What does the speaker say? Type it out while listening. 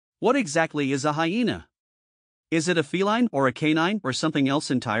What exactly is a hyena? Is it a feline or a canine or something else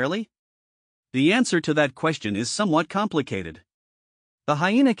entirely? The answer to that question is somewhat complicated. The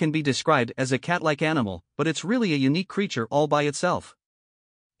hyena can be described as a cat-like animal, but it's really a unique creature all by itself.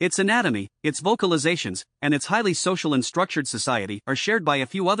 Its anatomy, its vocalizations, and its highly social and structured society are shared by a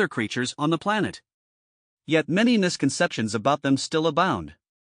few other creatures on the planet. Yet many misconceptions about them still abound.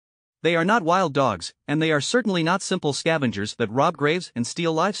 They are not wild dogs, and they are certainly not simple scavengers that rob graves and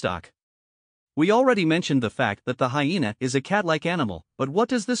steal livestock. We already mentioned the fact that the hyena is a cat-like animal, but what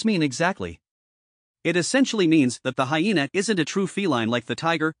does this mean exactly? It essentially means that the hyena isn't a true feline like the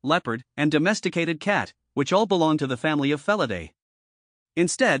tiger, leopard, and domesticated cat, which all belong to the family of Felidae.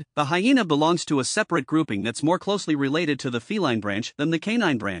 Instead, the hyena belongs to a separate grouping that's more closely related to the feline branch than the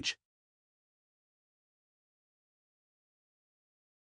canine branch.